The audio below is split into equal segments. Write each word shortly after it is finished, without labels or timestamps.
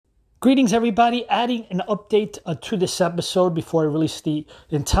Greetings, everybody. Adding an update to this episode before I release the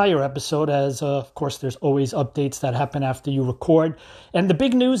entire episode, as of course, there's always updates that happen after you record. And the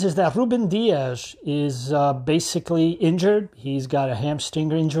big news is that Ruben Dias is basically injured. He's got a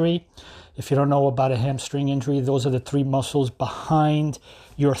hamstring injury. If you don't know about a hamstring injury, those are the three muscles behind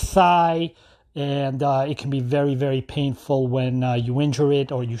your thigh. And it can be very, very painful when you injure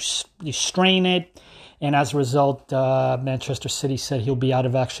it or you strain it. And as a result, Manchester City said he'll be out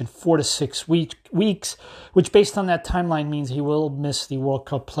of action 4 to 6 weeks, which based on that timeline means he will miss the World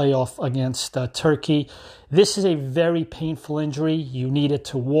Cup playoff against Turkey. This is a very painful injury. You need it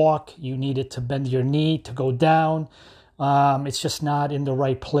to walk. You need it to bend your knee, to go down. It's just not in the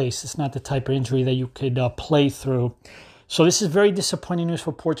right place. It's not the type of injury that you could play through. So this is very disappointing news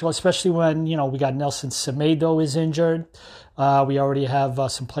for Portugal, especially when, we got Nelson Semedo is injured. We already have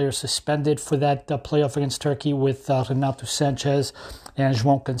some players suspended for that playoff against Turkey with Renato Sanchez and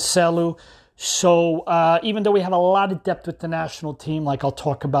João Cancelo. So even though we have a lot of depth with the national team, like I'll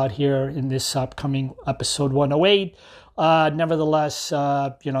talk about here in this upcoming episode 108, nevertheless,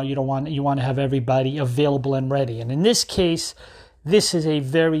 you want to have everybody available and ready. And in this case, this is a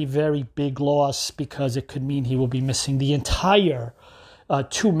very, very big loss because it could mean he will be missing the entire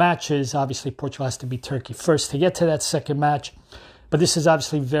 2 matches. Obviously, Portugal has to beat Turkey first to get to that second match. But this is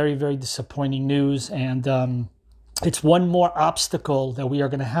obviously very, very disappointing news. And it's one more obstacle that we are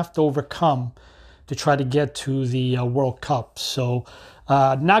going to have to overcome to try to get to the World Cup. So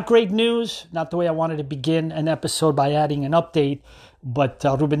not great news, not the way I wanted to begin an episode by adding an update. But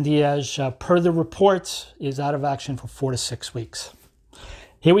Ruben Dias, per the reports, is out of action for 4 to 6 weeks.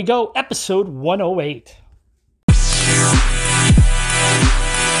 Here we go, episode 108.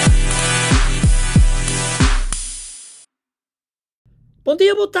 Bom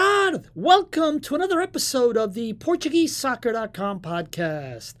dia, boa tarde. Welcome to another episode of the PortugueseSoccer.com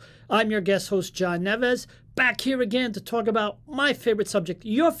podcast. I'm your guest host, John Neves, back here again to talk about my favorite subject,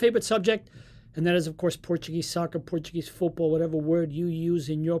 your favorite subject, and that is, of course, Portuguese soccer, Portuguese football, whatever word you use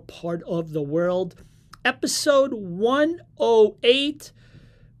in your part of the world. Episode 108.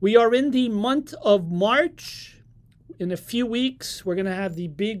 We are in the month of March. In a few weeks, we're going to have the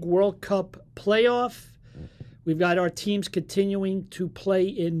big World Cup playoff. We've got our teams continuing to play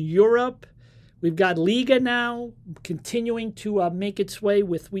in Europe. We've got Liga now continuing to make its way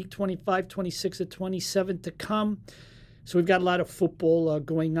with week 25, 26, and 27 to come. So we've got a lot of football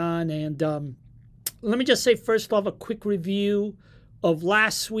going on. And let me just say, first off, a quick review of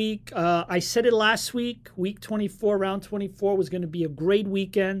last week. I said it last week, week 24, round 24 was going to be a great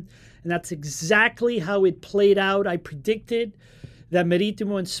weekend. And that's exactly how it played out. I predicted that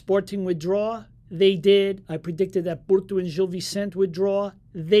Marítimo and Sporting would draw. They did. I predicted that Porto and Gil Vicente would draw.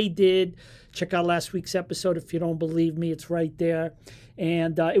 They did. Check out last week's episode if you don't believe me. It's right there.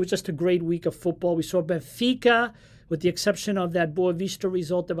 And it was just a great week of football. We saw Benfica, with the exception of that Boa Vista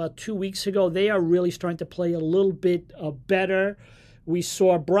result about 2 weeks ago. They are really starting to play a little bit better. We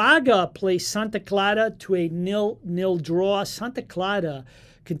saw Braga play Santa Clara to a 0-0 draw. Santa Clara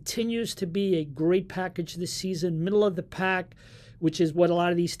continues to be a great package this season, middle of the pack, which is what a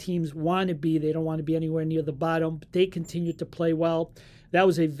lot of these teams want to be. They don't want to be anywhere near the bottom, but they continue to play well. That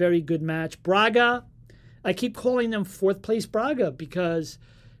was a very good match. Braga, I keep calling them fourth place Braga because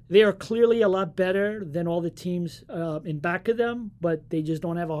they are clearly a lot better than all the teams in back of them, but they just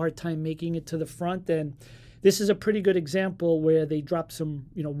don't have a hard time making it to the front. And this is a pretty good example where they dropped some,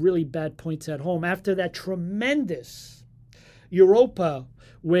 really bad points at home after that tremendous Europa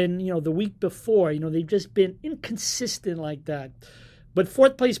when, the week before, they've just been inconsistent like that. But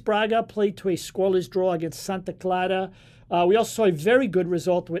fourth place Braga played to a scoreless draw against Santa Clara. We also saw a very good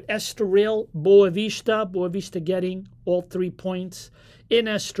result with Estoril, Boa Vista getting all 3 points in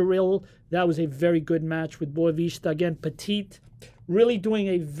Estoril. That was a very good match with Boa Vista. Again, Petit really doing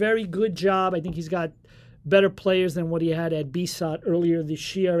a very good job. I think he's got better players than what he had at BSAT earlier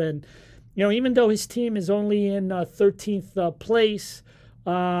this year. And, even though his team is only in 13th place,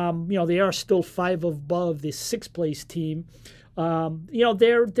 they are still 5 above the 6th place team.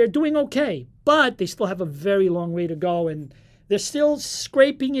 They're doing okay, but they still have a very long way to go, and they're still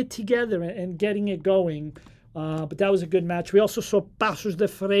scraping it together and getting it going. But that was a good match. We also saw Paços de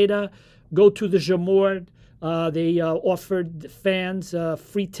Ferreira go to the Jamor. They offered fans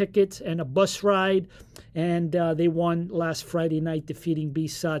free tickets and a bus ride, and they won last Friday night, defeating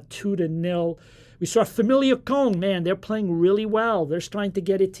BSAT 2-0. We saw Familia Cong, man, they're playing really well. They're starting to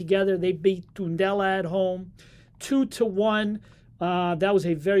get it together. They beat Tundela at home 2-1. That was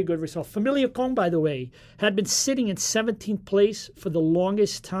a very good result. Familia Cong, by the way, had been sitting in 17th place for the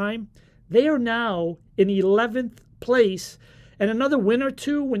longest time. They are now in 11th place, and another win or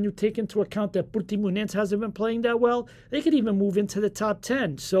two, when you take into account that Portimonense hasn't been playing that well, they could even move into the top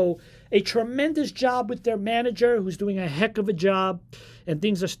 10. So a tremendous job with their manager, who's doing a heck of a job, and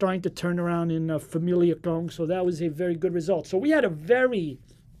things are starting to turn around in Famalicão. So that was a very good result. So we had a very,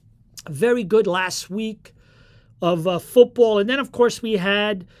 very good last week of football. And then, of course, we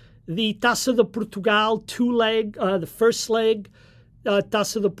had the Taça de Portugal two-leg, the first leg,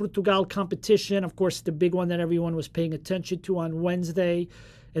 Taça de Portugal competition. Of course, the big one that everyone was paying attention to on Wednesday.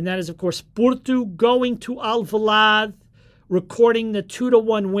 And that is, of course, Porto going to Alvalade, recording the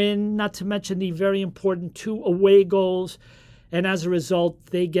 2-1 win, not to mention the very important 2 away goals. And as a result,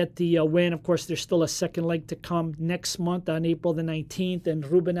 they get the win. Of course, there's still a second leg to come next month on April the 19th. And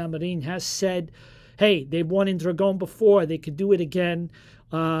Ruben Amorim has said, hey, they've won in Dragão before. They could do it again.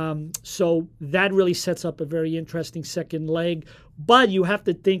 So that really sets up a very interesting second leg. But you have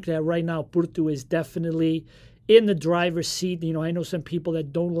to think that right now Porto is definitely in the driver's seat. You know, I know some people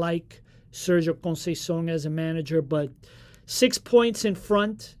that don't like Sergio Conceição as a manager, but 6 points in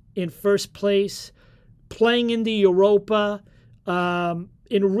front in first place, playing in the Europa,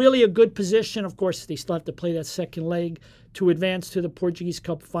 in really a good position. Of course, they still have to play that second leg to advance to the Portuguese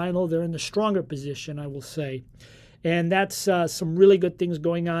Cup final. They're in the stronger position, I will say. And that's some really good things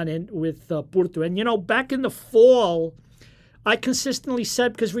going on with Porto. And, you know, back in the fall, I consistently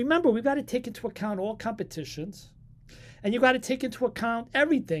said, because remember, we've got to take into account all competitions. And you got to take into account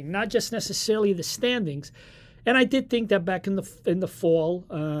everything, not just necessarily the standings. And I did think that back in the fall,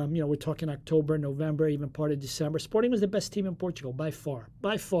 you know, we're talking October, November, even part of December, Sporting was the best team in Portugal by far.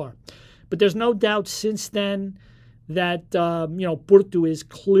 But there's no doubt since then that, you know, Porto has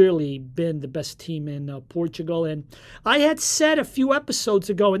clearly been the best team in Portugal. And I had said a few episodes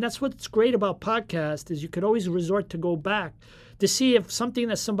ago, and that's what's great about podcasts, is you could always resort to go back to see if something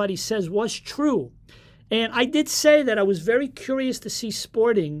that somebody says was true. And I did say that I was very curious to see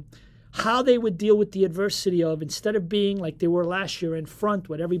Sporting, how they would deal with the adversity of, instead of being like they were last year in front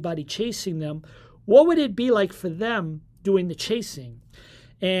with everybody chasing them, what would it be like for them doing the chasing?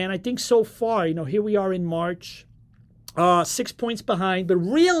 And I think so far, you know, here we are in March, 6 points behind, but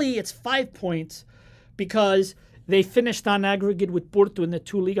really it's 5 points because they finished on aggregate with Porto in the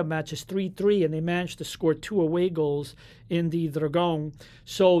 2 Liga matches 3-3, and they managed to score 2 away goals in the Dragão.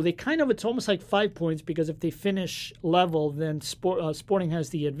 So they kind of, it's almost like 5 points, because if they finish level, then Sporting has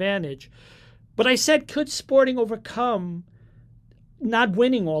the advantage. But I said, could Sporting overcome not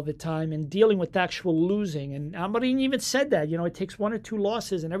winning all the time and dealing with actual losing? And Amorim even said that, you know, it takes 1 or 2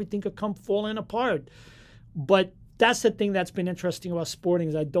 losses and everything could come falling apart. But that's the thing that's been interesting about Sporting,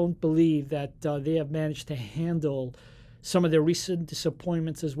 is I don't believe that they have managed to handle some of their recent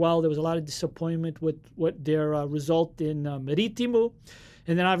disappointments as well. There was a lot of disappointment with what their result in Marítimo.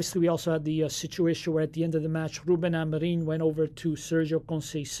 And then obviously we also had the situation where at the end of the match, Ruben Amorim went over to Sergio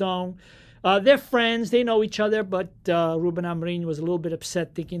Conceição. They're friends, they know each other, but Ruben Amorim was a little bit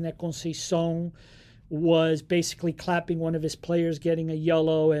upset, thinking that Conceição was basically clapping one of his players, getting a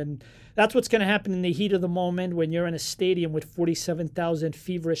yellow. And that's what's going to happen in the heat of the moment when you're in a stadium with 47,000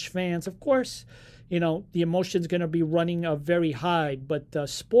 feverish fans. Of course, you know, the emotion's going to be running very high. But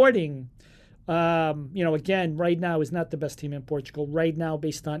Sporting, you know, again, right now is not the best team in Portugal. Right now,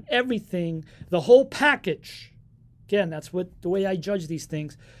 based on everything, the whole package, again, that's what the way I judge these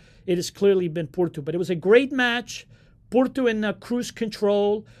things, it has clearly been Porto. But it was a great match. Porto in cruise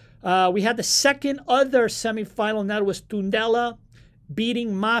control. We had the second other semifinal, and that was Tondela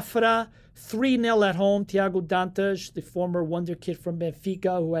beating Mafra 3-0 at home. Thiago Dantas, the former wonder kid from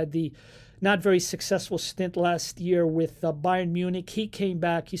Benfica, who had the not very successful stint last year with Bayern Munich, he came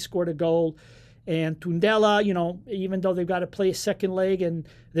back, he scored a goal. And Tondela, you know, even though they've got to play a second leg, and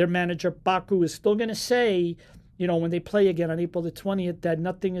their manager Baku is still going to say, you know, when they play again on April the 20th, that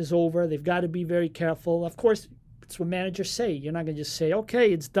nothing is over. They've got to be very careful. Of course, it's what managers say. You're not going to just say,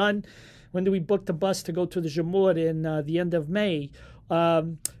 okay, it's done. When do we book the bus to go to the Jamor in the end of May?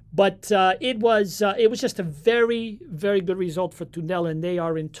 But it was just a very, very good result for Tondela, and they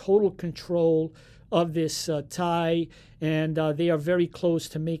are in total control of this tie, and they are very close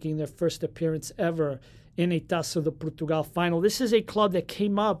to making their first appearance ever in a Taça de Portugal final. This is a club that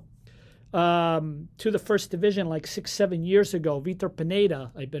came up to the first division like 6-7 years ago. Vitor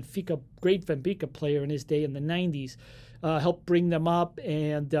Pineda, a great Benfica player in his day in the 90s, helped bring them up,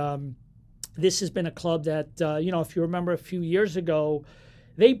 and this has been a club that, you know, if you remember a few years ago,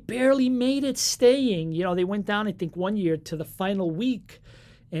 they barely made it staying. You know, they went down, I think, one year to the final week,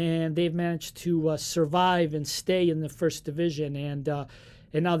 and they've managed to survive and stay in the first division. And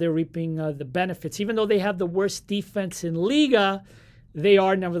now they're reaping the benefits. Even though they have the worst defense in Liga, they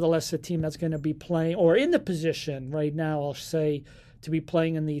are nevertheless a team that's going to be playing, or in the position right now, I'll say, to be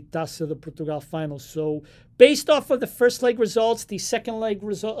playing in the Taça de Portugal finals. So based off of the first leg results, the second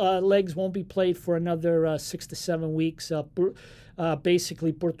legs won't be played for another 6 to 7 weeks.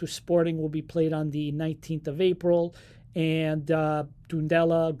 Basically, Porto Sporting will be played on the 19th of April, and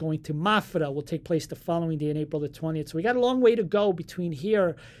Tondela going to Mafra will take place the following day, on April the 20th. So we got a long way to go between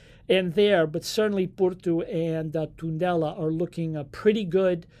here and there, but certainly Porto and Tondela are looking pretty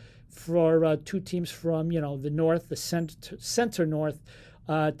good for two teams from the north, the center north,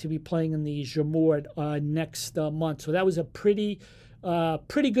 to be playing in the Jamor next month. So that was a pretty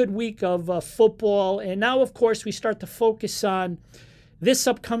good week of football. And now, of course, we start to focus on this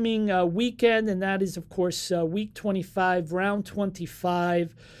upcoming weekend, and that is, of course, week 25, round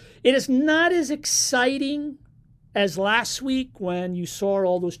 25. It is not as exciting as last week when you saw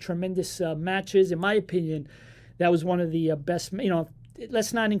all those tremendous matches. In my opinion, that was one of the best.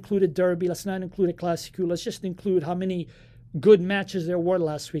 Let's not include a derby. Let's not include a Classico. Let's just include how many good matches there were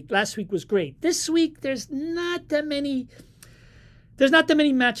last week. Last week was great. This week, there's not that many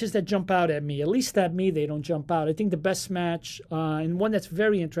matches that jump out at me. At least at me, they don't jump out. I think the best match, and one that's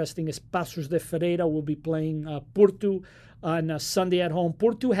very interesting, is Paços de Ferreira will be playing Porto on Sunday at home.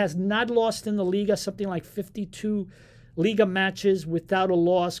 Porto has not lost in the Liga, something like 52 Liga matches without a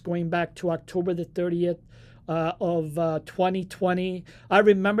loss going back to October the 30th of 2020. I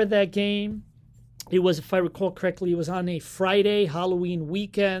remember that game. It was, if I recall correctly, it was on a Friday, Halloween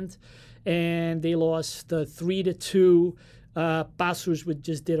weekend, and they lost 3-2. Paços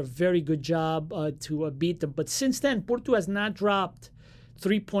just did a very good job to beat them. But since then, Porto has not dropped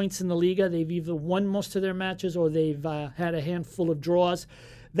 3 points in the Liga. They've either won most of their matches or they've had a handful of draws.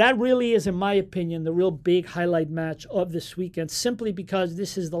 That really is, in my opinion, the real big highlight match of this weekend, simply because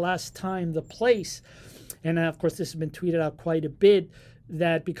this is the last time the place, and of course this has been tweeted out quite a bit,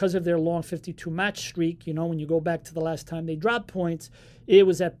 that because of their long 52-match streak, when you go back to the last time they dropped points, it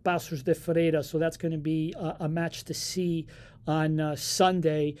was at Paços de Ferreira. So that's going to be a match to see on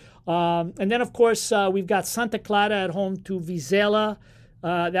Sunday. And then, of course, we've got Santa Clara at home to Vizela.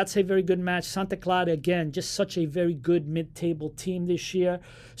 That's a very good match. Santa Clara, again, just such a very good mid-table team this year.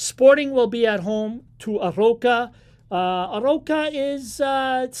 Sporting will be at home to Aroca. Aroca is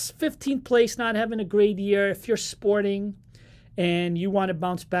it's 15th place, not having a great year. If you're Sporting and you want to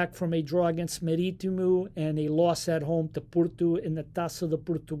bounce back from a draw against Marítimo and a loss at home to Porto in the Taça de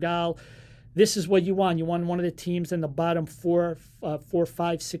Portugal, this is what you want. You want one of the teams in the bottom 4,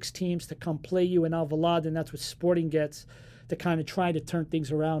 5, 6 teams to come play you in Alvalade, and that's what Sporting gets to kind of try to turn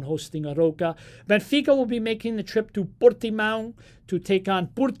things around, hosting Aroca. Benfica will be making the trip to Portimão to take on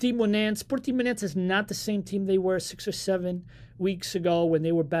Portimonense. Portimonense is not the same team they were 6 or 7 weeks ago when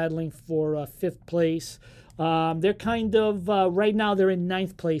they were battling for 5th place. They're kind of, right now they're in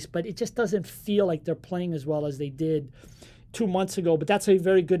 9th place, but it just doesn't feel like they're playing as well as they did 2 months ago. But that's a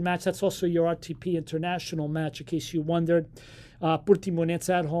very good match. That's also your RTP International match, in case you wondered. Portimonense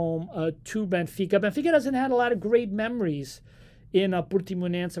at home to Benfica. Benfica doesn't have a lot of great memories in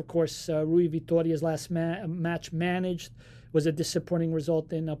Portimonense. Of course, Rui Vitoria's last match managed was a disappointing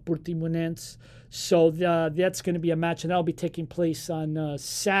result in Portimonense. So that's going to be a match, and that'll be taking place on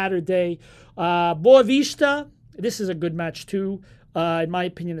Saturday. Boa Vista, this is a good match too. In my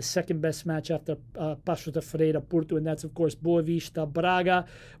opinion, the second best match after Paços de Ferreira, Porto, and that's, of course, Boa Vista, Braga.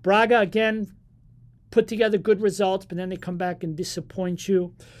 Braga, again, put together good results, but then they come back and disappoint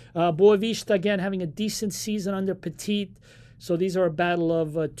you. Boa Vista, again, having a decent season under Petit. So these are a battle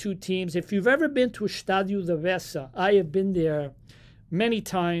of two teams. If you've ever been to Estádio da Bessa, I have been there many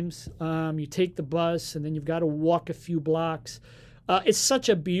times. You take the bus, and then you've got to walk a few blocks. It's such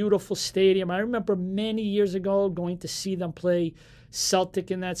a beautiful stadium. I remember many years ago going to see them play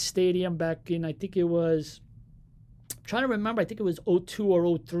Celtic in that stadium back in, I think it was, I'm trying to remember, I think it was 02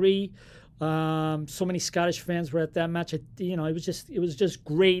 or 03. So many Scottish fans were at that match. It was just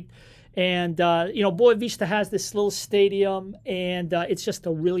great. And, Boa Vista has this little stadium, and it's just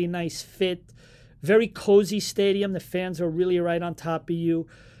a really nice fit. Very cozy stadium. The fans are really right on top of you.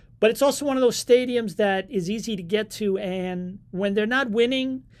 But it's also one of those stadiums that is easy to get to, and when they're not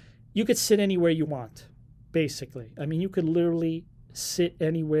winning, you could sit anywhere you want, basically. I mean, you could literally sit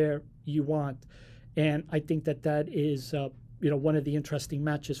anywhere you want. And I think that is, one of the interesting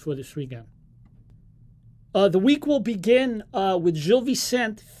matches for this weekend. The week will begin with Gil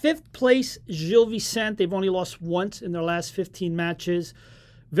Vicente, 5th place Gil Vicente. They've only lost once in their last 15 matches.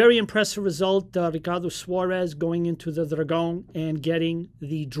 Very impressive result. Ricardo Suarez going into the Dragão and getting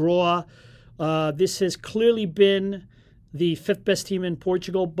the draw. This has clearly been the 5th best team in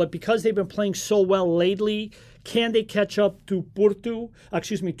Portugal, but because they've been playing so well lately, Can they catch up to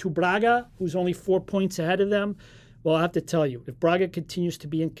to Braga, who's only 4 points ahead of them? Well, I have to tell you, if Braga continues to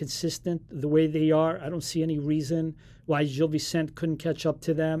be inconsistent the way they are, I don't see any reason why Gil Vicente couldn't catch up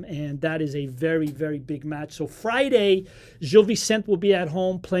to them, and that is a very, very big match. So Friday, Gil Vicente will be at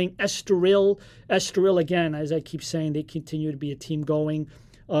home playing Estoril. Estoril, again, as I keep saying, they continue to be a team going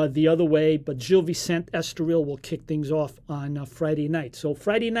the other way, but Gil Vicente Estoril will kick things off on Friday night. So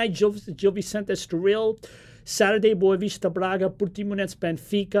Friday night, Gil Vicente Estoril. Saturday, Boavista Braga, Portimonense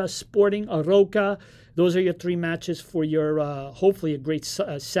Benfica, Sporting Aroca. Those are your 3 matches for your, hopefully, a great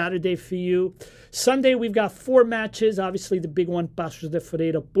Saturday for you. Sunday, we've got 4 matches. Obviously, the big one, Paços de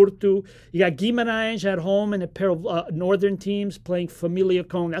Ferreira, Porto. You got Guimarães at home and a pair of northern teams playing Familia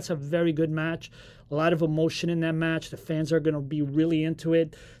Cone. That's a very good match. A lot of emotion in that match. The fans are going to be really into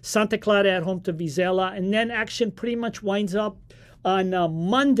it. Santa Clara at home to Vizela. And then action pretty much winds up on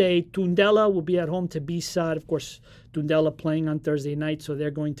Monday. Tondela will be at home to BSAD. Of course, Tondela playing on Thursday night, so they're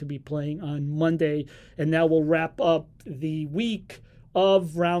going to be playing on Monday. And that will wrap up the week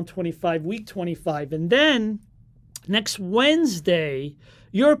of round 25, week 25. And then next Wednesday,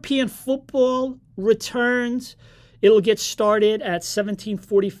 European football returns. It'll get started at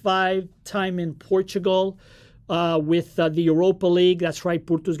 17:45 time in Portugal with the Europa League. That's right,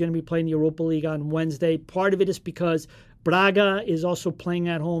 Porto's going to be playing the Europa League on Wednesday. Part of it is because Braga is also playing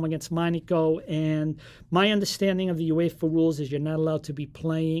at home against Monaco, and my understanding of the UEFA rules is you're not allowed to be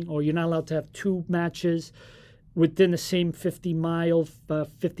playing, or you're not allowed to have 2 matches within the same 50-mile,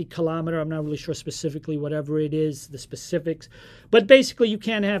 50-kilometer. I'm not really sure specifically whatever it is, the specifics. But basically, you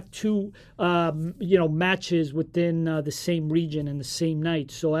can't have 2, matches within the same region in the same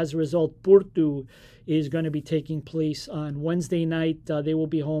night. So as a result, Porto is going to be taking place on Wednesday night. They will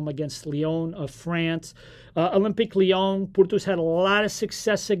be home against Lyon of France. Olympique Lyon, Porto's had a lot of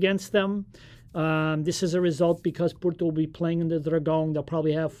success against them. This is a result because Porto will be playing in the Dragão. They'll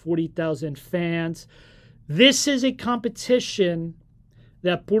probably have 40,000 fans. This is a competition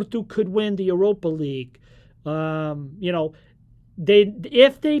that Porto could win the Europa League. If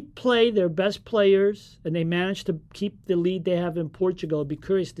they play their best players and they manage to keep the lead they have in Portugal, I'd be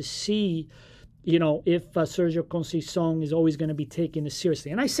curious to see if Sergio Conceição is always going to be taken this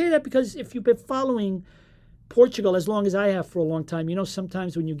seriously. And I say that because if you've been following Portugal as long as I have for a long time,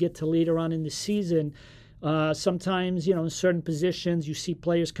 sometimes when you get to later on in the season, sometimes, in certain positions, you see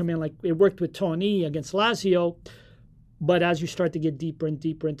players come in, like it worked with Tony against Lazio. But as you start to get deeper and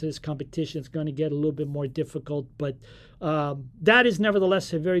deeper into this competition, it's going to get a little bit more difficult. But that is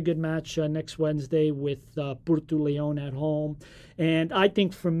nevertheless a very good match next Wednesday with Porto Lyon at home. And I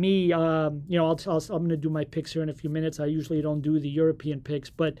think for me, I'm going to do my picks here in a few minutes. I usually don't do the European picks.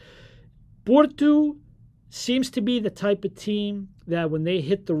 But Porto seems to be the type of team that when they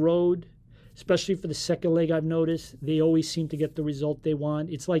hit the road, especially for the second leg, I've noticed, they always seem to get the result they want.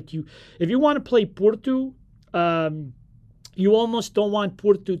 It's like if you want to play Porto, you almost don't want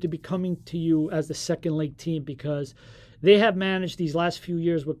Porto to be coming to you as the second leg team, because they have managed these last few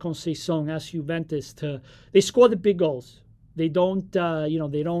years with Conceição as Juventus they score the big goals. They don't,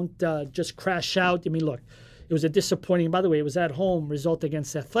 just crash out. I mean, look, it was a disappointing, by the way, it was at home result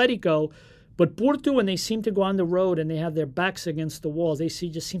against Atletico. But Porto, when they seem to go on the road and they have their backs against the walls,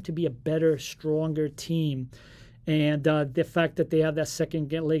 just seem to be a better, stronger team. And the fact that they have that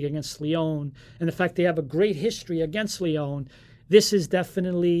second leg against Lyon, and the fact they have a great history against Lyon, this is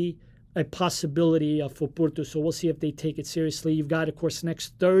definitely a possibility for Porto. So we'll see if they take it seriously. You've got, of course,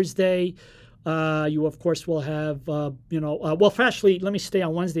 next Thursday, you, of course, will have, actually, let me stay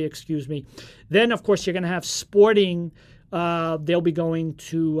on Wednesday, excuse me. Then, of course, you're going to have Sporting. They'll be going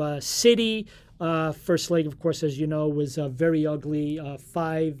to City. First leg, of course, as you know, was a very ugly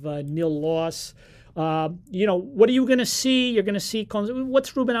 5-0 loss. What are you going to see? You're going to see,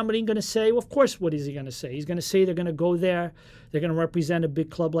 what's Ruben Amorim going to say? Well, of course, what is he going to say? He's going to say they're going to go there. They're going to represent a big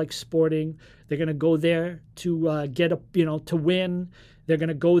club like Sporting. They're going to go there to to win. They're going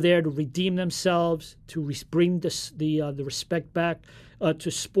to go there to redeem themselves, to bring the respect back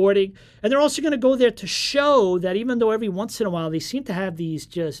to Sporting. And they're also going to go there to show that even though every once in a while they seem to have these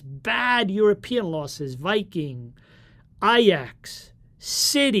just bad European losses, Viking, Ajax,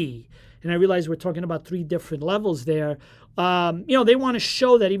 City, and I realize we're talking about 3 different levels there. They want to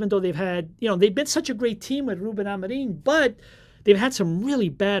show that even though they've had, they've been such a great team with Ruben Amorim, but they've had some really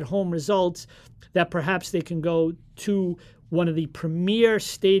bad home results, that perhaps they can go to one of the premier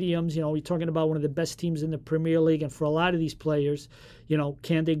stadiums. We're talking about one of the best teams in the Premier League, and for a lot of these players,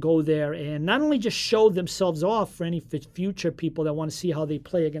 can they go there and not only just show themselves off for any future people that want to see how they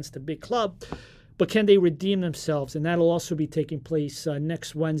play against a big club, but can they redeem themselves? And that'll also be taking place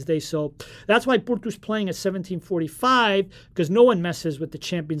next Wednesday. So that's why Porto's playing at 17:45, because no one messes with the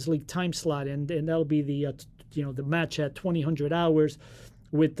Champions League time slot, and that'll be the the match at 2000 hours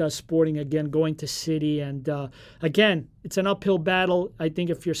with Sporting again going to City. And again, it's an uphill battle. I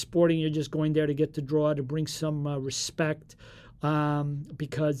think if you're Sporting, you're just going there to get the draw, to bring some respect.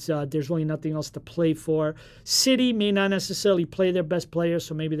 Because there's really nothing else to play for. City may not necessarily play their best players,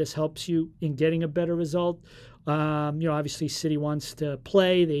 so maybe this helps you in getting a better result. Obviously City wants to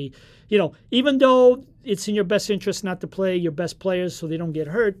play. They, even though it's in your best interest not to play your best players so they don't get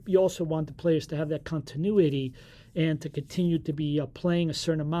hurt, you also want the players to have that continuity and to continue to be playing a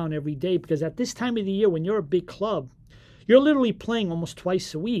certain amount every day. Because at this time of the year, when you're a big club, you're literally playing almost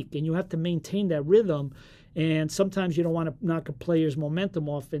twice a week, and you have to maintain that rhythm. And sometimes you don't want to knock a player's momentum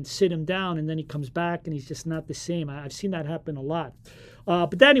off and sit him down, and then he comes back and he's just not the same. I've seen that happen a lot.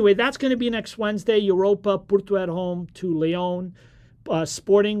 But anyway, that's going to be next Wednesday. Europa, Porto at home to Lyon.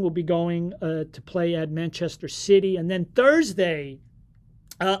 Sporting will be going to play at Manchester City. And then Thursday,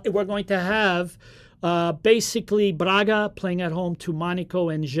 we're going to have basically Braga playing at home to Monaco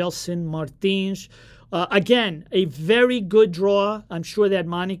and Gelson Martins. Again, a very good draw. I'm sure that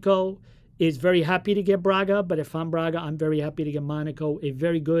Monaco is very happy to get Braga, but if I'm Braga, I'm very happy to get Monaco. A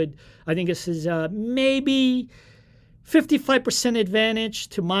very good, I think this is maybe 55% advantage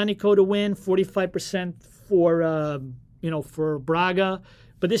to Monaco to win, 45% for Braga.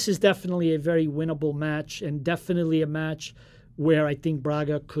 But this is definitely a very winnable match, and definitely a match where I think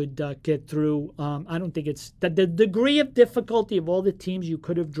Braga could get through. I don't think it's the degree of difficulty of all the teams you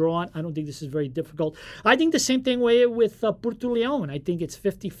could have drawn. I don't think this is very difficult. I think the same thing way with Porto Lyon. I think it's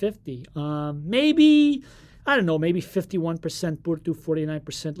 50-50. Maybe, I don't know, maybe 51% Porto,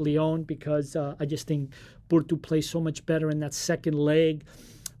 49% Lyon, because I just think Porto plays so much better in that second leg.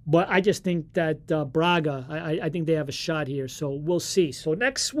 But I just think that Braga, I think they have a shot here. So we'll see. So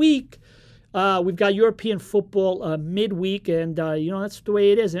next week, we've got European football midweek, and, that's the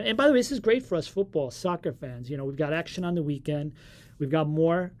way it is. And by the way, this is great for us soccer fans. We've got action on the weekend. We've got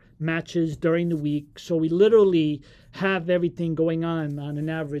more matches during the week. So we literally have everything going on an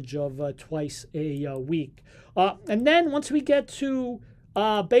average of twice a week. And then once we get to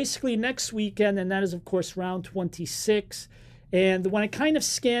basically next weekend, and that is, of course, round 26. And when I kind of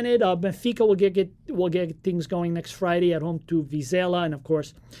scan it, Benfica will get things going next Friday at home to Vizela. And, of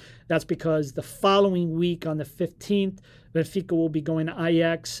course, that's because the following week on the 15th, Benfica will be going to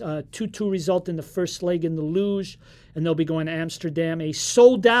Ajax. 2-2 result in the first leg in the Luge, and they'll be going to Amsterdam. A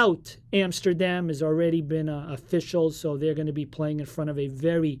sold-out Amsterdam has already been official, so they're going to be playing in front of a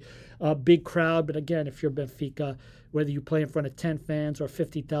very big crowd. But again, if you're Benfica, whether you play in front of 10 fans or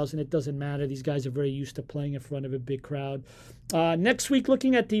 50,000, it doesn't matter. These guys are very used to playing in front of a big crowd. Next week,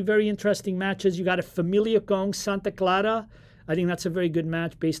 looking at the very interesting matches, you got a Familia Kong Santa Clara. I think that's a very good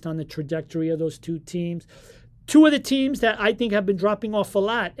match based on the trajectory of those two teams. Two of the teams that I think have been dropping off a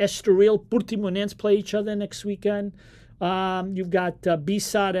lot, Estoril, Portimonense play each other next weekend. You've got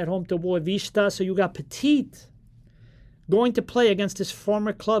Bissad at home to Boavista. So you got Petit going to play against his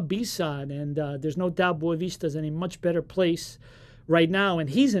former club, Bissad. And there's no doubt Boavista's in a much better place right now. And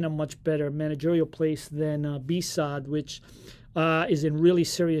he's in a much better managerial place than Bissad, which is in really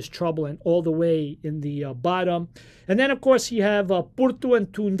serious trouble and all the way in the bottom. And then, of course, you have Porto and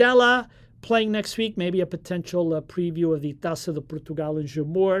Tondela playing next week, maybe a potential preview of the Taça de Portugal in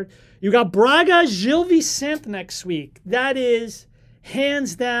Jamor. You got Braga Gil Vicente next week. That is,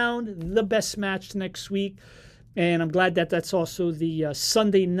 hands down, the best match next week. And I'm glad that that's also the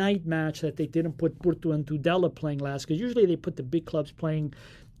Sunday night match that they didn't put Porto and Tudela playing last, because usually they put the big clubs playing,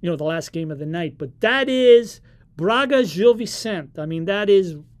 the last game of the night. But that is Braga Gil Vicente. I mean, that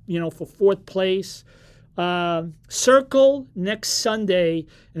is, for fourth place. Circle next Sunday,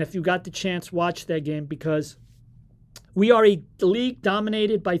 and if you got the chance, watch that game, because we are a league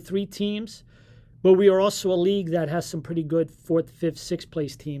dominated by 3 teams, but we are also a league that has some pretty good 4th, 5th, 6th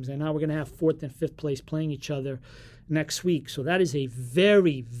place teams, and now we're going to have 4th and 5th place playing each other next week. So that is a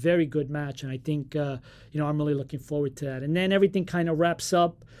very, very good match, and I think, I'm really looking forward to that. And then everything kind of wraps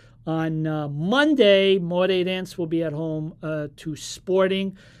up on Monday. Moreirense will be at home to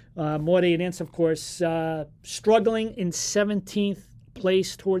Sporting. Moreirense, of course, struggling in 17th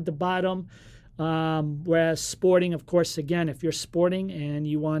place toward the bottom. Whereas Sporting, of course, again, if you're Sporting and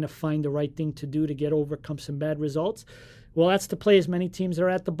you want to find the right thing to do to overcome some bad results, well, that's to play as many teams that are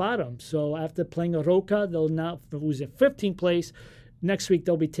at the bottom. So after playing Aroca, they'll now, who's in 15th place, next week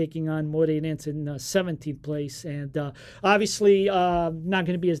they'll be taking on Moreirense in 17th place. And obviously not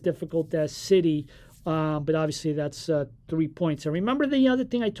going to be as difficult as City But obviously that's 3 points. And remember the other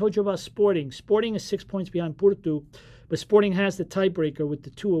thing I told you about Sporting. Sporting is 6 points behind Porto, but Sporting has the tiebreaker with the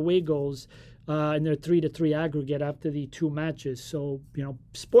 2 away goals, and their 3-3 aggregate after the 2 matches. So,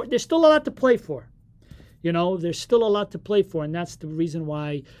 there's still a lot to play for. There's still a lot to play for, and that's the reason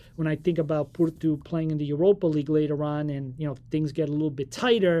why when I think about Porto playing in the Europa League later on and, things get a little bit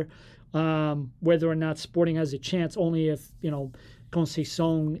tighter, whether or not Sporting has a chance, only if,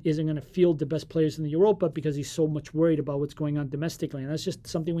 Conceição isn't going to field the best players in the Europa because he's so much worried about what's going on domestically. And that's just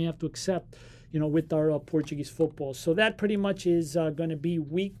something we have to accept, with our Portuguese football. So that pretty much is going to be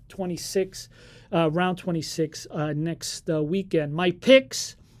week 26, round 26 next weekend. My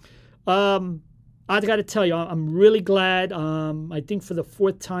picks, I got to tell you, I'm really glad. I think for the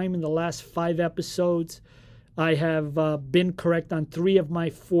 4th time in the last 5 episodes, I have been correct on 3 of my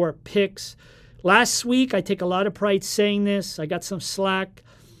 4 picks. Last week, I take a lot of pride saying this. I got some slack.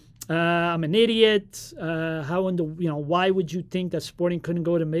 I'm an idiot. Why would you think that Sporting couldn't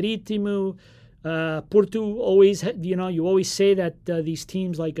go to Marítimo? Porto always, you always say that these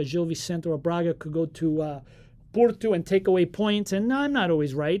teams like a Gil Vicente or a Braga could go to Porto and take away points. And I'm not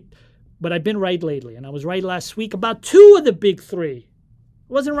always right, but I've been right lately. And I was right last week about 2 of the big 3.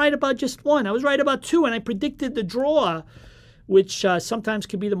 I wasn't right about just 1. I was right about 2, and I predicted the draw, which sometimes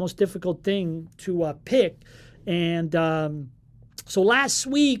can be the most difficult thing to pick. And so last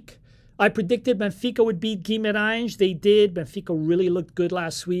week, I predicted Benfica would beat Guimarães. They did. Benfica really looked good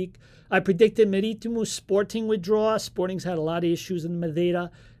last week. I predicted Marítimo Sporting would draw. Sporting's had a lot of issues in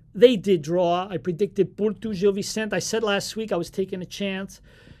Madeira. They did draw. I predicted Porto Gil Vicente. I said last week I was taking a chance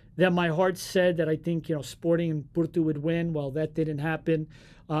that my heart said that I think, Sporting and Porto would win. Well, that didn't happen.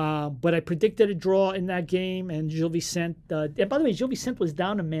 But I predicted a draw in that game, and Gil Vicente. And by the way, Gil Vicente was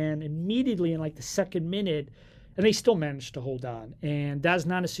down a man immediately in like the 2nd minute, and they still managed to hold on. And that's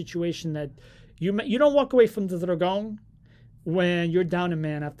not a situation that you don't walk away from the Dragão when you're down a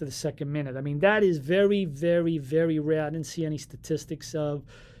man after the 2nd minute. I mean, that is very, very, very rare. I didn't see any statistics of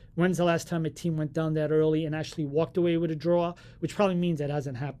when's the last time a team went down that early and actually walked away with a draw, which probably means that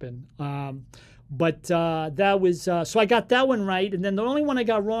hasn't happened. But that was so I got that one right. And then the only one I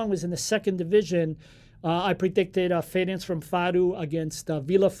got wrong was in the 2nd division. I predicted Feirense from Faro against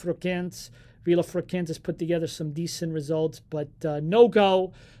Vila Franquense. Vila Franquense has put together some decent results, but no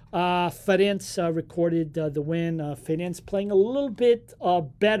go. Feirense recorded the win. Feirense playing a little bit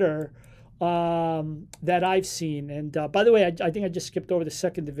better that I've seen. And by the way, I think I just skipped over the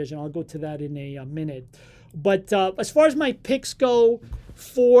 2nd division. I'll go to that in a minute. But as far as my picks go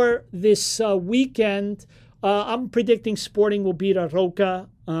for this weekend, I'm predicting Sporting will beat Arouca.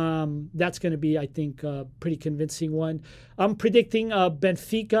 That's going to be, I think, a pretty convincing one. I'm predicting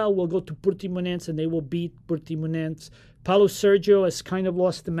Benfica will go to Portimonense and they will beat Portimonense. Paulo Sergio has kind of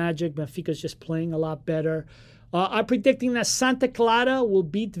lost the magic. Benfica's just playing a lot better. I'm predicting that Santa Clara will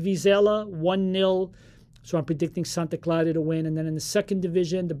beat Vizela 1-0. So I'm predicting Santa Clara to win. And then in the 2nd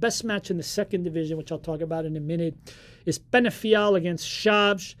division, the best match in the 2nd division, which I'll talk about in a minute, is Penafiel against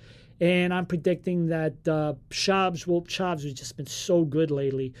Chaves. And I'm predicting that Chaves has just been so good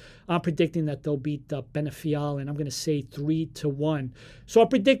lately. I'm predicting that they'll beat Penafiel, and I'm going to say 3-1. So I'm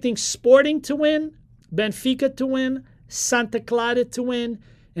predicting Sporting to win, Benfica to win, Santa Clara to win,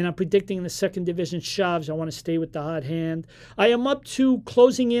 and I'm predicting in the 2nd division, Chaves. I want to stay with the hot hand. I am up to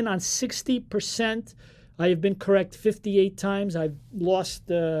closing in on 60%. I have been correct 58 times. I've lost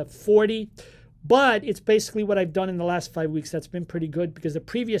 40. But it's basically what I've done in the last 5 weeks. That's been pretty good because the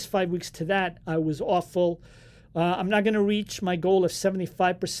previous 5 weeks to that, I was awful. I'm not going to reach my goal of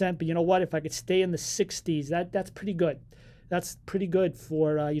 75%, but you know what? If I could stay in the 60s, that's pretty good. That's pretty good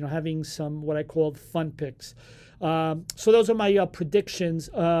for having some what I call fun picks. So those are my predictions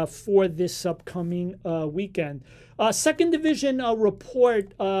for this upcoming weekend. 2nd division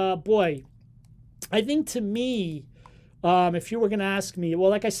report, boy, I think to me, if you were going to ask me, well,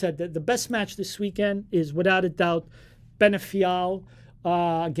 like I said, the best match this weekend is without a doubt Penafiel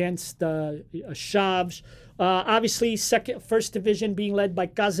against Chaves. Obviously, 1st division being led by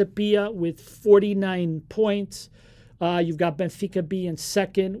Casa Pia with 49 points. You've got Benfica B in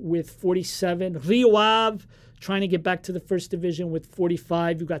 2nd with 47. Rio Ave trying to get back to the 1st division with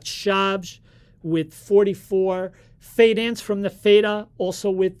 45. You've got Chaves with 44. Feirense from the Feira also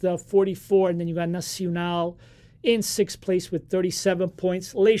with 44. And then you got Nacional in 6th place with 37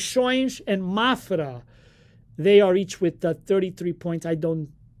 points. Leixões and Mafra, they are each with 33 points. I don't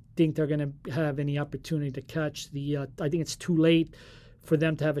think they're going to have any opportunity to catch the I think it's too late for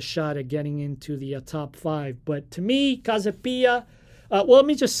them to have a shot at getting into the top 5. But to me, Casa Pia, well, let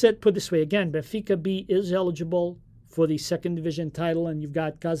me just put it this way. Again, Benfica B is eligible for the second division title, and you've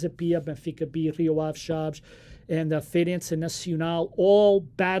got Casa Pia, Benfica B, Rio Ave Chaves, and Feirense Nacional all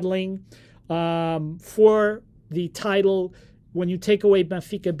battling for the title. When you take away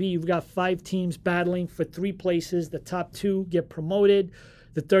Benfica B, you've got 5 teams battling for 3 places. The top 2 get promoted.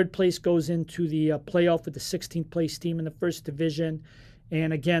 The third place goes into the playoff with the 16th place team in the first division.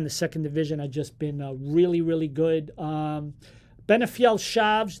 And again, the second division has just been really, really good. Benefiel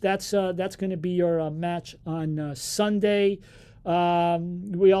Chaves, that's going to be your match on Sunday.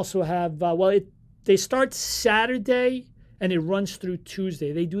 We also have, they start Saturday and it runs through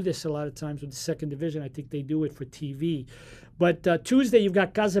Tuesday. They do this a lot of times with the second division. I think they do it for TV. But Tuesday, you've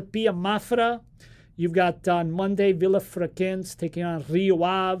got Casa Pia Mafra. You've got on Monday, Vilafranquense taking on Rio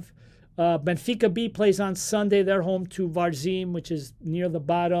Ave. Benfica B plays on Sunday. They're home to Varzim, which is near the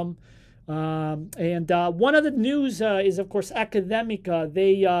bottom. And one of the news is, of course, Academica.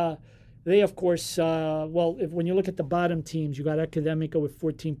 They of course, when you look at the bottom teams, you got Academica with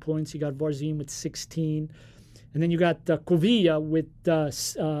 14 points. You got Varzim with 16. And then you got Covilla with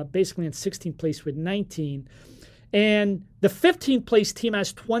basically in 16th place with 19. And the 15th place team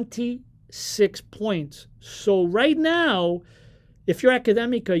has 26 points. So right now, if you're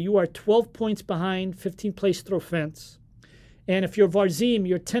Academica, you are 12 points behind 15th place Trofense. And if you're Varzim,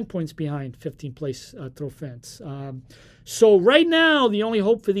 you're 10 points behind 15th place Trofense. So right now, the only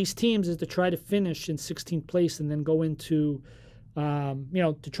hope for these teams is to try to finish in 16th place and then go into,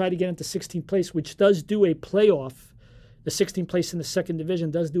 to try to get into 16th place, which does do a playoff. The 16th place in the second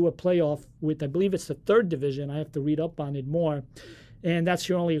division does do a playoff with, I believe it's the third division. I have to read up on it more. And that's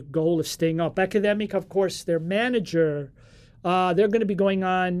your only goal of staying up. Academic, of course, their manager, they're going to be going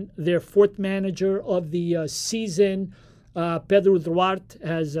on their 4th manager of the season. Pedro Duarte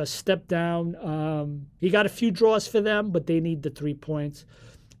has stepped down. He got a few draws for them, but they need the 3 points.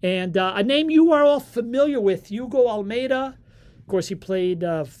 And a name you are all familiar with, Hugo Almeida. Of course, he played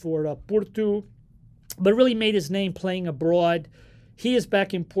for Porto, but really made his name playing abroad. He is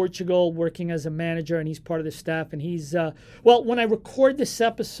back in Portugal working as a manager, and he's part of the staff. And he's, when I record this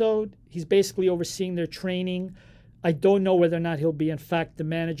episode, he's basically overseeing their training. I don't know whether or not he'll be, in fact, the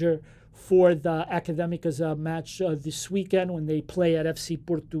manager for the Academica's match this weekend when they play at FC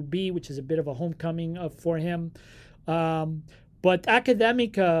Porto B, which is a bit of a homecoming for him. But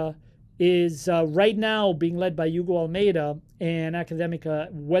Academica is right now being led by Hugo Almeida, and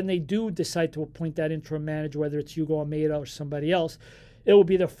Academica, when they do decide to appoint that interim manager, whether it's Hugo Almeida or somebody else, it will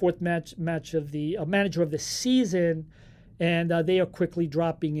be their 4th match of the manager of the season, and they are quickly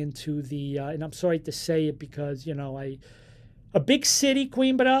dropping into the, and I'm sorry to say it because, a big city,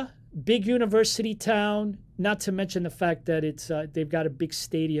 Coimbra, big university town, not to mention the fact that it's they've got a big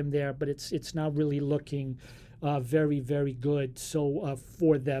stadium there, but it's not really looking very, very good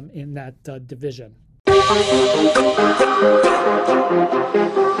for them in that division.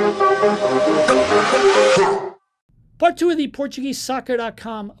 Part 2 of the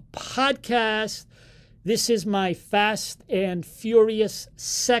PortugueseSoccer.com podcast. This is my Fast and Furious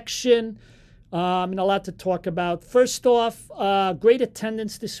section. And a lot to talk about. First off, great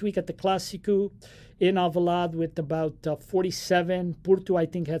attendance this week at the Clásico in Alvalade with about 47. Porto, I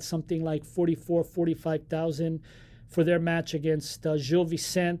think, had something like 45,000 for their match against Gil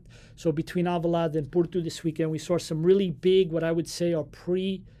Vicente. So between Alvalade and Porto this weekend, we saw some really big, what I would say are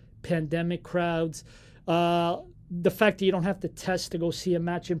pre-pandemic crowds. The fact that you don't have to test to go see a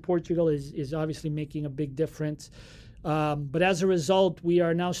match in Portugal is obviously making a big difference. But as a result, we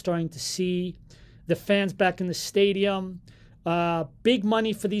are now starting to see the fans back in the stadium. Big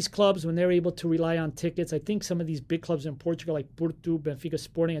money for these clubs when they're able to rely on tickets. I think some of these big clubs in Portugal, like Porto, Benfica,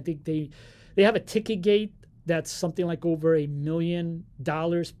 Sporting, I think they have a ticket gate that's something like over $1 million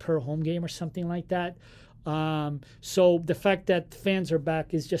per home game or something like that. So the fact that fans are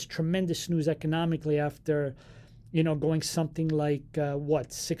back is just tremendous news economically after, going something like,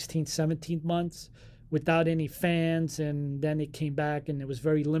 16, 17 months without any fans, and then it came back and it was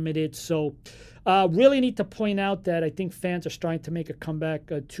very limited. So really need to point out that I think fans are starting to make a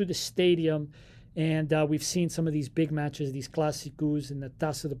comeback to the stadium, and we've seen some of these big matches, these Clássicos in the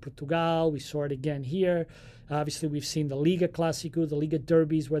Taça de Portugal. We saw it again here. Obviously, we've seen the Liga Clásico, the Liga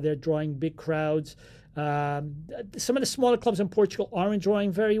Derbies, where they're drawing big crowds. Some of the smaller clubs in Portugal are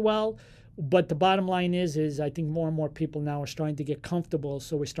enjoying very well, but the bottom line is I think more and more people now are starting to get comfortable,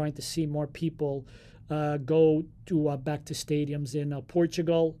 so we're starting to see more people go to back to stadiums in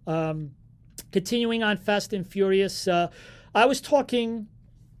Portugal. Continuing on Fast and Furious, I was talking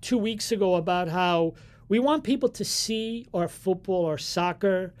 2 weeks ago about how we want people to see our football or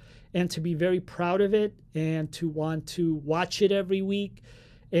soccer and to be very proud of it and to want to watch it every week.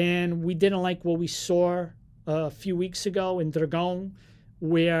 And we didn't like what we saw a few weeks ago in Dragão,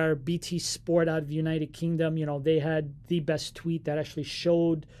 where BT Sport out of the United Kingdom, they had the best tweet that actually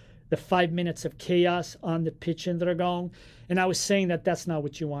showed the 5 minutes of chaos on the pitch in Dragão. And I was saying that that's not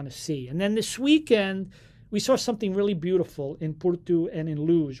what you want to see. And then this weekend, we saw something really beautiful in Porto and in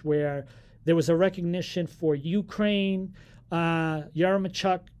Luz, where there was a recognition for Ukraine.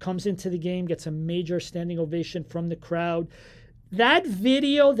 Yaremchuk comes into the game, gets a major standing ovation from the crowd. That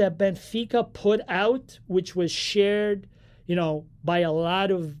video that Benfica put out, which was shared, by a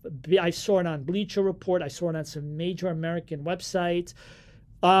lot of, I saw it on Bleacher Report, I saw it on some major American websites.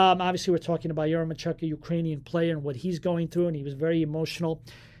 Obviously, we're talking about Yaremchuk, a Ukrainian player, and what he's going through, and he was very emotional.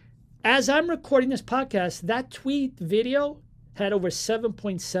 As I'm recording this podcast, that tweet video had over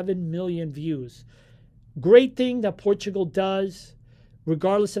 7.7 million views. Great thing that Portugal does,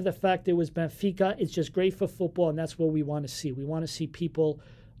 regardless of the fact it was Benfica. It's just great for football, and that's what we want to see. We want to see people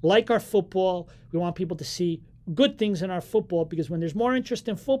like our football. We want people to see good things in our football, because when there's more interest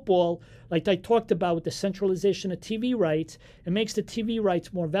in football, like I talked about with the centralization of TV rights, it makes the TV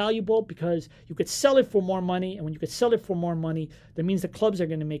rights more valuable because you could sell it for more money. And when you could sell it for more money, that means the clubs are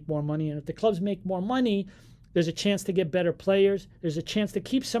going to make more money. And if the clubs make more money, there's a chance to get better players. There's a chance to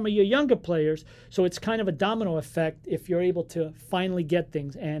keep some of your younger players. So it's kind of a domino effect if you're able to finally get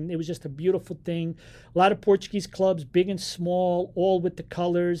things. And it was just a beautiful thing. A lot of Portuguese clubs, big and small, all with the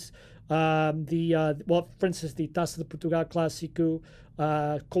colors. For instance, the Taça de Portugal Clássico.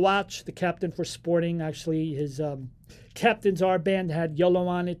 Coates, the captain for Sporting, actually his captain's armband had yellow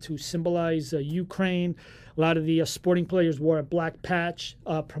on it to symbolize Ukraine. A lot of the Sporting players wore a black patch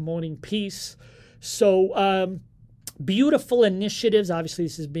promoting peace. So beautiful initiatives. Obviously,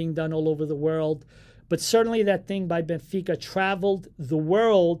 this is being done all over the world. But certainly that thing by Benfica traveled the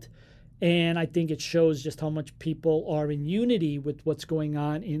world. And I think it shows just how much people are in unity with what's going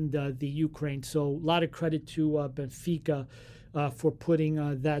on in the Ukraine. So a lot of credit to Benfica for putting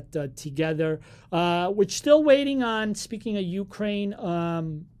that together. We're still waiting on, speaking of Ukraine,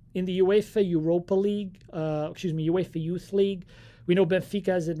 in the UEFA UEFA Youth League. We know Benfica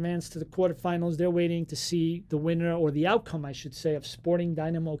has advanced to the quarterfinals. They're waiting to see the winner, or the outcome, I should say, of Sporting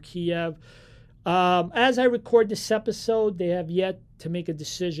Dynamo Kiev. As I record this episode, they have yet to make a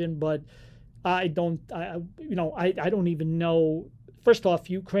decision, but I don't even know. First off,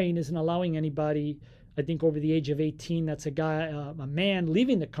 Ukraine isn't allowing anybody, I think, over the age of 18. That's a man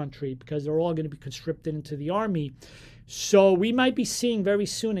leaving the country, because they're all going to be conscripted into the army. So we might be seeing very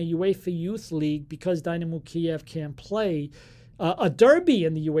soon a UEFA Youth League, because Dynamo Kiev can't play. A derby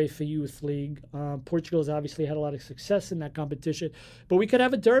in the UEFA Youth League. Portugal has obviously had a lot of success in that competition, but we could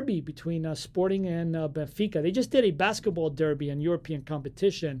have a derby between Sporting and Benfica. They just did a basketball derby in European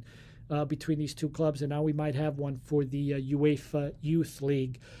competition between these two clubs, and now we might have one for the UEFA Youth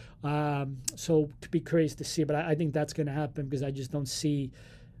League. So to be curious to see, but I think that's going to happen, because I just don't see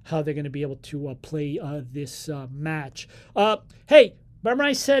how they're going to be able to play this match. Hey, remember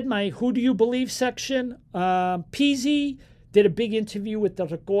I said my Who Do You Believe section? Pizzi did a big interview with the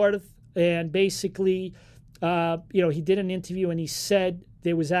Record, and basically, he did an interview, and he said,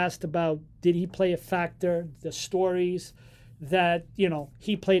 they was asked about, did he play a factor, the stories that,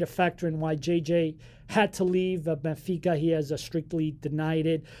 he played a factor in why JJ had to leave Benfica. He has strictly denied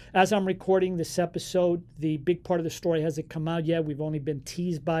it. As I'm recording this episode, the big part of the story hasn't come out yet. We've only been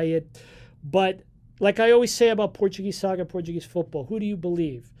teased by it. But like I always say about Portuguese soccer, Portuguese football, who do you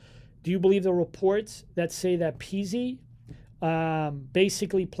believe? Do you believe the reports that say that Pizzi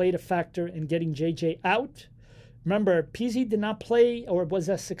basically played a factor in getting JJ out? Remember, Pizzi did not play or was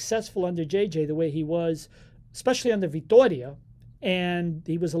as successful under JJ the way he was, especially under Vitória, and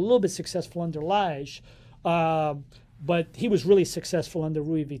he was a little bit successful under Lage, but he was really successful under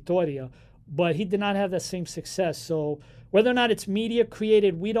Rui Vitória, but he did not have that same success. So whether or not it's media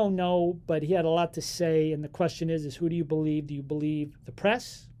created, we don't know, but he had a lot to say, and the question is who do you believe? Do you believe the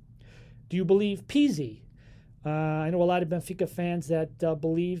press? Do you believe Pizzi? I know a lot of Benfica fans that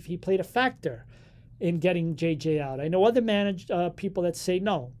believe he played a factor in getting JJ out. I know other people that say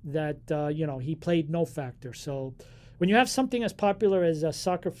no, that he played no factor. So when you have something as popular as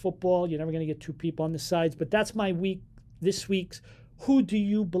soccer football, you're never going to get two people on the sides. But that's this week's Who Do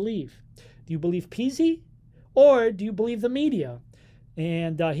You Believe? Do you believe Pizzi, or do you believe the media?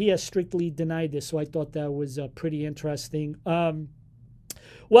 And he has strictly denied this, so I thought that was pretty interesting.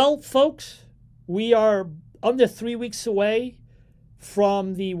 Well, folks, we are under 3 weeks away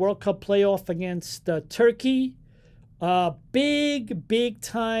from the World Cup playoff against Turkey. Big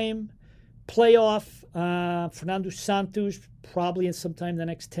time playoff. Fernando Santos probably in sometime in the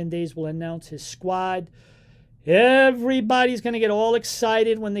next 10 days will announce his squad. Everybody's going to get all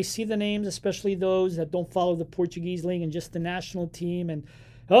excited when they see the names, especially those that don't follow the Portuguese league and just the national team. And,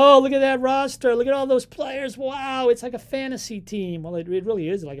 oh, look at that roster. Look at all those players. Wow, it's like a fantasy team. Well, it really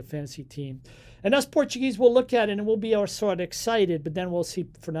is like a fantasy team. And us Portuguese will look at it and we'll be sort of excited. But then we'll see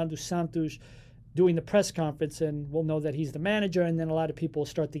Fernando Santos doing the press conference and we'll know that he's the manager. And then a lot of people will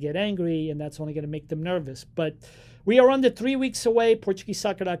start to get angry and that's only going to make them nervous. But we are under 3 weeks away.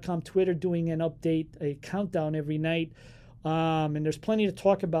 PortugueseSoccer.com, Twitter doing an update, a countdown every night. And there's plenty to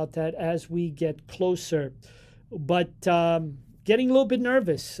talk about that as we get closer. But getting a little bit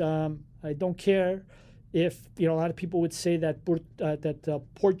nervous. I don't care if, a lot of people would say that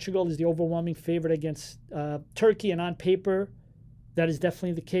Portugal is the overwhelming favorite against Turkey. And on paper, that is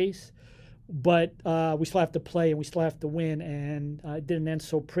definitely the case. But we still have to play and we still have to win. And it didn't end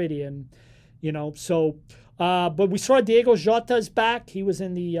so pretty. And, but we saw Diego Jota is back. He was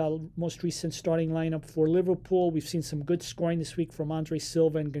in the most recent starting lineup for Liverpool. We've seen some good scoring this week from Andre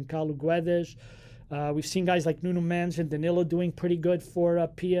Silva and Goncalo Guedes. We've seen guys like Nuno Mendes and Danilo doing pretty good for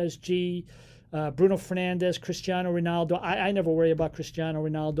PSG. Bruno Fernandes, Cristiano Ronaldo. I never worry about Cristiano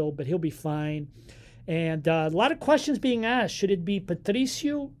Ronaldo, but he'll be fine. And a lot of questions being asked. Should it be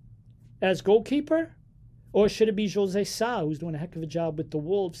Patricio as goalkeeper? Or should it be Jose Sá, who's doing a heck of a job with the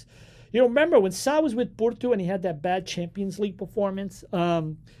Wolves? Remember when Sá was with Porto and he had that bad Champions League performance,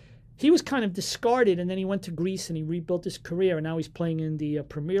 he was kind of discarded and then he went to Greece and he rebuilt his career and now he's playing in the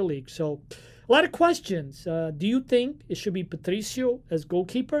Premier League. So a lot of questions. Do you think it should be Patricio as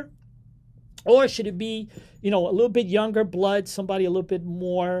goalkeeper? Or should it be, a little bit younger blood, somebody a little bit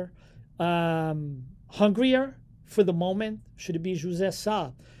more hungrier for the moment? Should it be Jose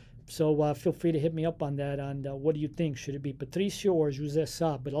Sá? So feel free to hit me up on that. On what do you think? Should it be Patricio or Jose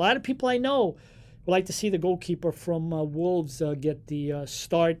Sá? But a lot of people I know would like to see the goalkeeper from Wolves get the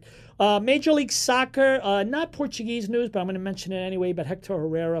start. Major League Soccer, not Portuguese news, but I'm going to mention it anyway. But Hector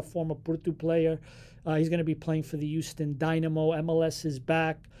Herrera, former Porto player, he's going to be playing for the Houston Dynamo. MLS is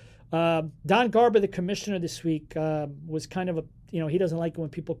back. Don Garber, the commissioner this week, was kind of he doesn't like it when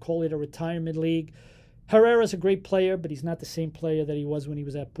people call it a retirement league. Herrera's a great player, but he's not the same player that he was when he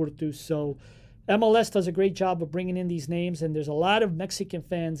was at Porto. So MLS does a great job of bringing in these names, and there's a lot of Mexican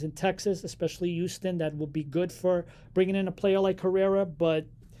fans in Texas, especially Houston, that will be good for bringing in a player like Herrera. But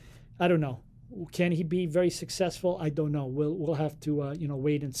I don't know. Can he be very successful? I don't know. We'll have to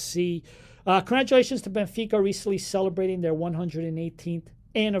wait and see. Congratulations to Benfica recently celebrating their 118th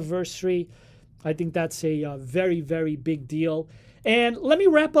anniversary. I think that's a very, very big deal. And let me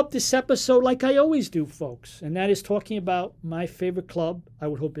wrap up this episode like I always do, folks, and that is talking about my favorite club. I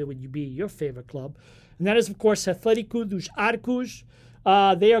would hope it would be your favorite club, and that is, of course, Atlético dos Arcos.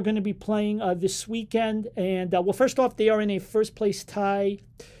 They are going to be playing this weekend, and first off, they are in a first-place tie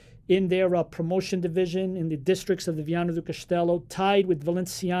in their promotion division in the districts of the Viana do Castelo, tied with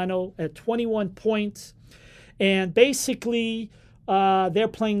Valenciano at 21 points, and basically they're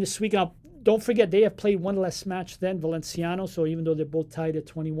playing this weekend. Don't forget, they have played one less match than Valenciano, so even though they're both tied at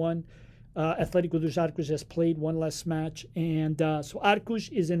 21, Atlético dos Arcos has played one less match. And so Arcos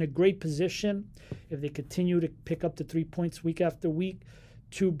is in a great position if they continue to pick up the 3 points week after week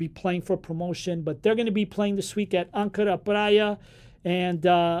to be playing for promotion. But they're going to be playing this week at Ankara Praia. And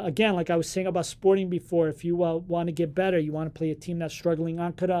again, like I was saying about Sporting before, if you want to get better, you want to play a team that's struggling.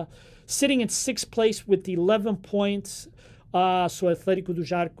 Ankara sitting in 6th place with 11 points. So Atlético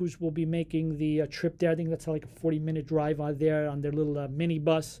dos Arcos will be making the trip there. I think that's like a 40-minute drive out there on their little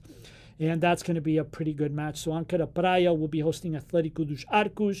minibus. And that's going to be a pretty good match. So Ankara Praia will be hosting Atlético dos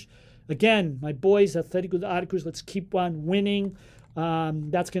Arcos. Again, my boys, Atlético dos Arcos, let's keep on winning.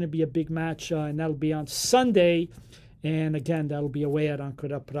 That's going to be a big match, and that'll be on Sunday. And again, that'll be away at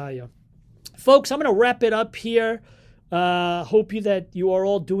Ankara Praia. Folks, I'm going to wrap it up here. Hope that you are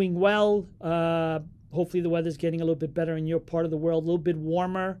all doing well. Hopefully the weather's getting a little bit better in your part of the world, a little bit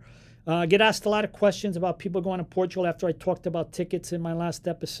warmer. Get asked a lot of questions about people going to Portugal after I talked about tickets in my last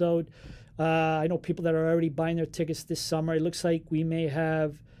episode. I know people that are already buying their tickets this summer. It looks like we may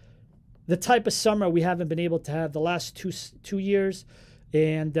have the type of summer we haven't been able to have the last two years.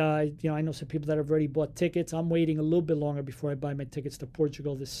 And, I know some people that have already bought tickets. I'm waiting a little bit longer before I buy my tickets to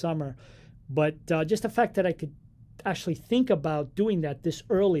Portugal this summer. But just the fact that I could actually think about doing that this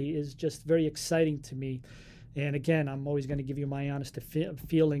early is just very exciting to me. And again, I'm always going to give you my honest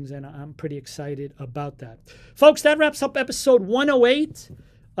feelings, and I'm pretty excited about that. Folks, that wraps up episode 108.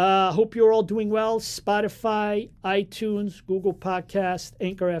 Hope you're all doing well. Spotify, iTunes, Google Podcast,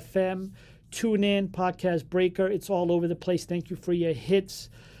 Anchor FM, TuneIn, Podcast Breaker. It's all over the place. Thank you for your hits.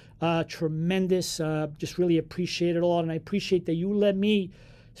 Tremendous. Just really appreciate it all. And I appreciate that you let me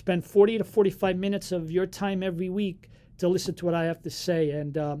spend 40 to 45 minutes of your time every week to listen to what I have to say,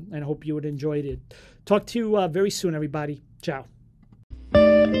 and I hope you would enjoy it. Talk to you very soon, everybody. Ciao.